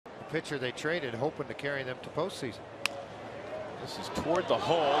pitcher they traded, hoping to carry them to postseason. This is toward the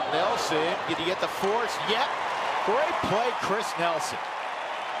hole. Nelson, did he get the force? Yep. Great play, Chris Nelson.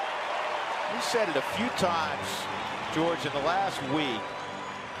 We said it a few times, George, in the last week.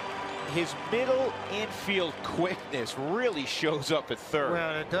 His middle infield quickness really shows up at third.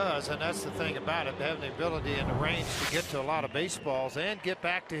 Well, it does, and that's the thing about it, having the ability and the range to get to a lot of baseballs and get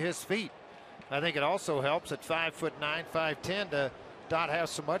back to his feet. I think it also helps at 5'9", 5'10" to not have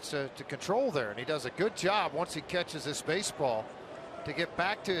so much to control there, and he does a good job once he catches this baseball to get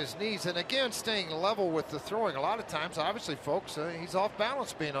back to his knees, and again staying level with the throwing. A lot of times, obviously, folks, he's off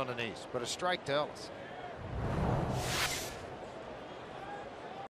balance being on the knees, but a strike to Ellis.